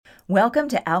Welcome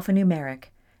to Alphanumeric,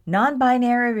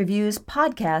 NonBinary Review's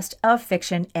podcast of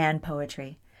fiction and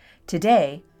poetry.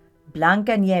 Today,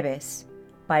 Blancanieves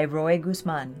by Roy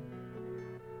Guzman.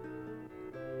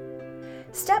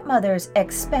 Stepmothers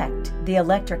expect the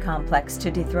Electra complex to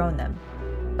dethrone them,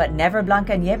 but never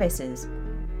Blancanieves'.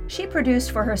 She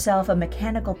produced for herself a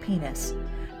mechanical penis,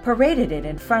 paraded it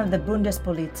in front of the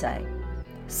Bundespolizei,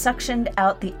 suctioned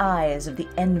out the eyes of the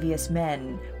envious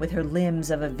men with her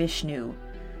limbs of a Vishnu,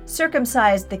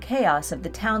 circumcised the chaos of the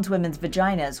townswomen's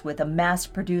vaginas with a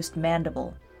mass-produced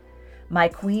mandible. "My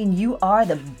queen, you are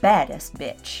the baddest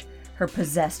bitch," her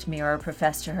possessed mirror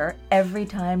professed to her every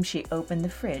time she opened the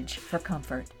fridge for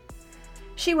comfort.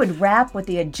 She would rap with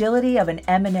the agility of an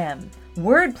Eminem,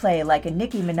 wordplay like a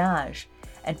Nicki Minaj,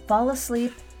 and fall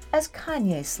asleep as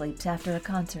Kanye sleeps after a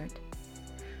concert.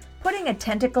 Putting a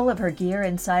tentacle of her gear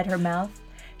inside her mouth,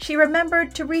 she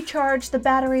remembered to recharge the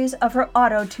batteries of her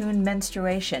auto-tuned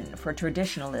menstruation for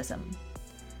traditionalism.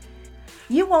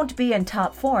 "You won't be in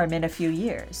top form in a few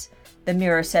years," the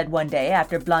mirror said one day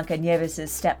after Blancanieves'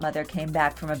 stepmother came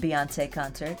back from a Beyoncé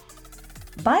concert.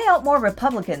 "Buy out more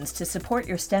Republicans to support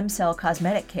your stem cell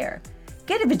cosmetic care.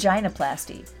 Get a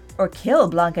vaginoplasty, or kill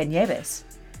Blancanieves.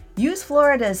 Use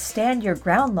Florida's stand your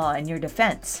ground law in your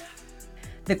defense."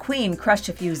 The queen crushed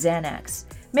a few Xanax,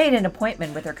 made an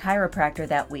appointment with her chiropractor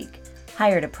that week,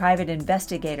 hired a private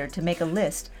investigator to make a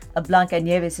list of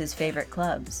Blancanieves' favorite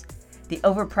clubs, the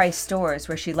overpriced stores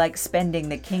where she liked spending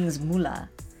the king's moolah.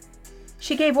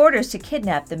 She gave orders to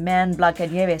kidnap the man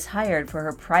Blancanieves hired for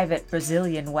her private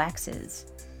Brazilian waxes.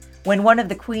 When one of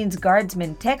the queen's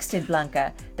guardsmen texted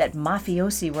Blanca that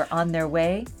mafiosi were on their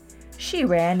way, she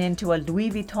ran into a Louis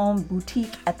Vuitton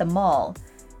boutique at the mall,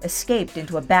 escaped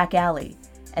into a back alley,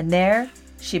 and there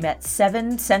she met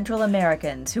 7 Central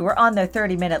Americans who were on their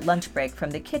 30-minute lunch break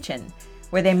from the kitchen,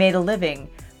 where they made a living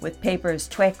with papers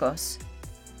chuecos.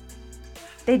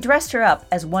 They dressed her up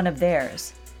as one of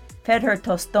theirs, fed her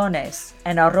tostones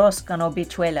and arroz con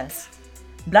habichuelas.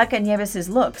 Blancanieves'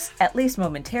 looks, at least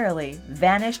momentarily,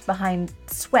 vanished behind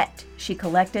sweat she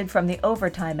collected from the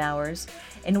overtime hours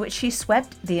in which she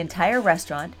swept the entire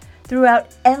restaurant, threw out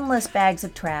endless bags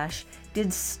of trash,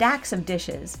 did stacks of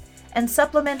dishes, and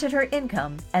supplemented her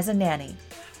income as a nanny.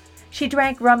 She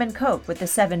drank rum and coke with the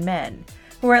 7 men,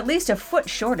 who were at least a foot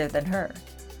shorter than her.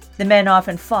 The men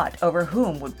often fought over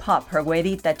whom would pop her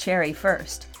güerita cherry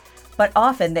first, but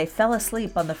often they fell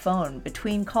asleep on the phone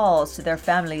between calls to their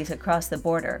families across the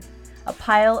border, a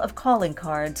pile of calling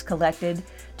cards collected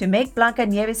to make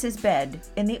Blancanieves' bed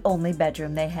in the only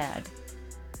bedroom they had.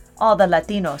 All the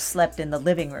Latinos slept in the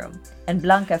living room, and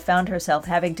Blanca found herself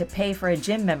having to pay for a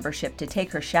gym membership to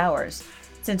take her showers,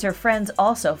 since her friends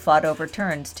also fought over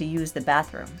turns to use the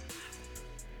bathroom.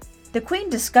 The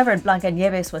queen discovered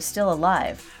Blancanieves was still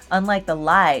alive, unlike the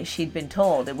lie she'd been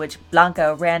told in which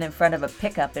Blanca ran in front of a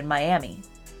pickup in Miami.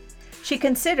 She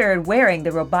considered wearing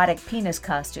the robotic penis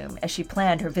costume as she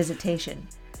planned her visitation,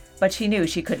 but she knew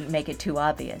she couldn't make it too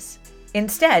obvious.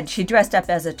 Instead, she dressed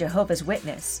up as a Jehovah's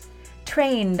Witness,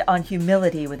 trained on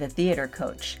humility with a theater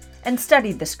coach, and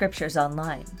studied the scriptures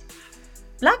online.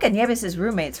 Blancanieves'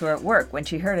 roommates were at work when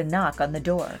she heard a knock on the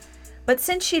door, but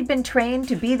since she'd been trained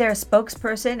to be their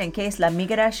spokesperson in case La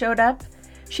Migra showed up,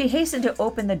 she hastened to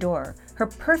open the door, her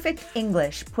perfect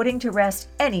English putting to rest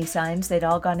any signs they'd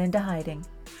all gone into hiding.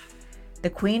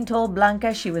 The queen told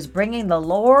Blanca she was bringing the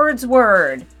Lord's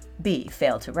word. B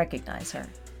failed to recognize her.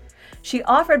 She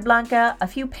offered Blanca a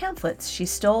few pamphlets she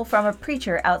stole from a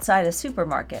preacher outside a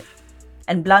supermarket,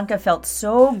 and Blanca felt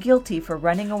so guilty for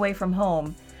running away from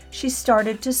home, she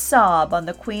started to sob on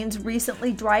the queen's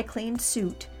recently dry-cleaned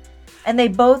suit, and they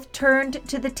both turned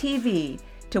to the TV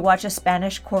to watch a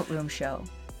Spanish courtroom show.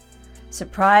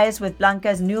 Surprised with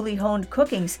Blanca's newly honed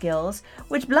cooking skills,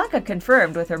 which Blanca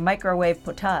confirmed with her microwave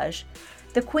potage,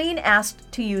 the queen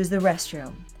asked to use the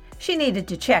restroom. She needed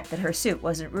to check that her suit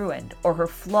wasn't ruined or her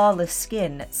flawless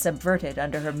skin subverted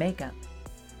under her makeup.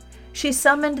 She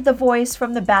summoned the voice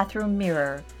from the bathroom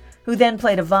mirror, who then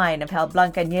played a vine of how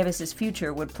Blancanieves'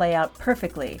 future would play out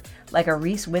perfectly, like a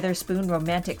Reese Witherspoon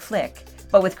romantic flick,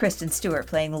 but with Kristen Stewart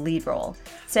playing the lead role,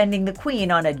 sending the queen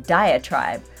on a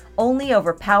diatribe, only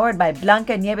overpowered by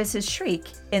Blancanieves' shriek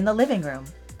in the living room.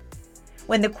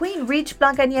 When the queen reached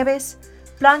Blancanieves,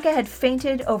 Blanca had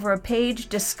fainted over a page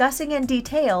discussing in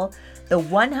detail the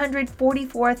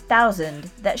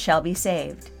 144,000 that shall be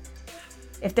saved.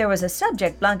 If there was a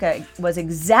subject Blanca was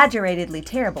exaggeratedly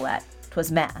terrible at,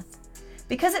 'twas math.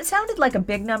 Because it sounded like a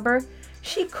big number,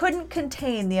 she couldn't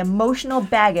contain the emotional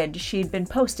baggage she'd been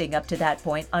posting up to that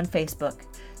point on Facebook.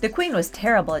 The queen was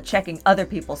terrible at checking other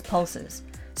people's pulses,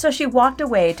 so she walked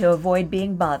away to avoid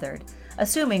being bothered,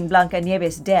 assuming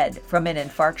Blancanieves dead from an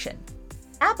infarction.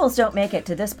 Apples don't make it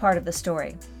to this part of the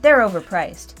story. They're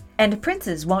overpriced. And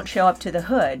princes won't show up to the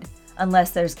hood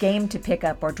unless there's game to pick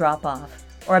up or drop off,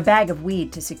 or a bag of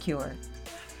weed to secure.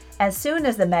 As soon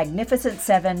as the Magnificent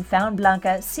Seven found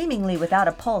Blanca seemingly without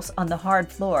a pulse on the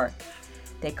hard floor,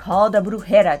 they called a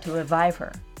brujera to revive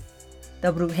her.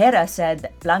 The brujera said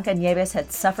that Blancanieves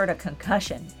had suffered a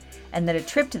concussion and that a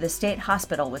trip to the state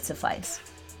hospital would suffice.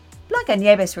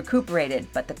 Blancanieves recuperated,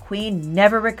 but the queen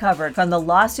never recovered from the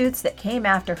lawsuits that came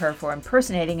after her for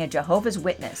impersonating a Jehovah's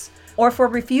Witness or for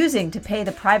refusing to pay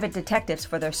the private detectives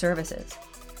for their services.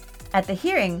 At the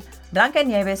hearing,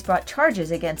 Blancanieves brought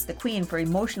charges against the queen for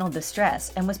emotional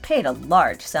distress and was paid a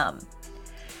large sum.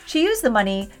 She used the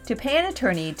money to pay an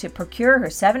attorney to procure her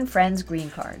 7 friends' green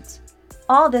cards.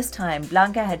 All this time,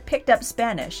 Blanca had picked up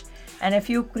Spanish and a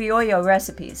few criollo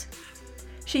recipes.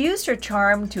 She used her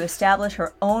charm to establish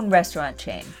her own restaurant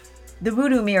chain. The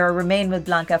voodoo mirror remained with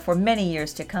Blanca for many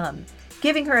years to come,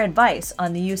 giving her advice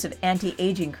on the use of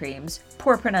anti-aging creams,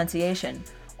 poor pronunciation,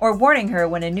 or warning her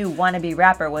when a new wannabe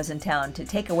rapper was in town to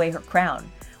take away her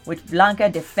crown, which Blanca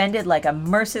defended like a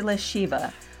merciless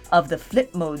Shiva of the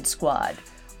Flip Mode Squad,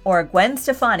 or Gwen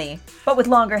Stefani, but with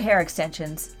longer hair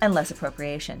extensions and less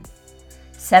appropriation.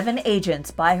 7 agents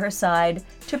by her side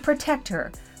to protect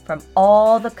her from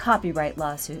all the copyright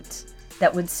lawsuits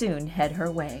that would soon head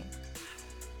her way.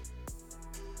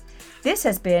 This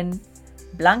has been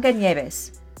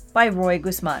Blancanieves by Roy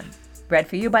Guzman, read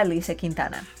for you by Lisa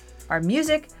Quintana. Our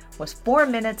music was 4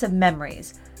 Minutes of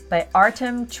Memories by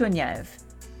Artem Chunyev,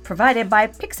 provided by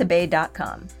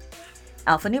Pixabay.com.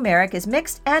 Alphanumeric is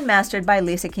mixed and mastered by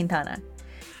Lisa Quintana.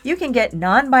 You can get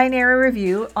Non-Binary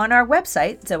Review on our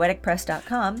website,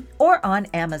 zoeticpress.com, or on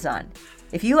Amazon.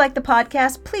 If you like the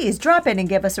podcast, please drop in and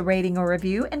give us a rating or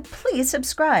review, and please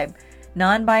subscribe.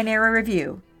 Non-Binary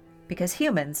Review, because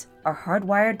humans are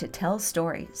hardwired to tell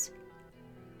stories.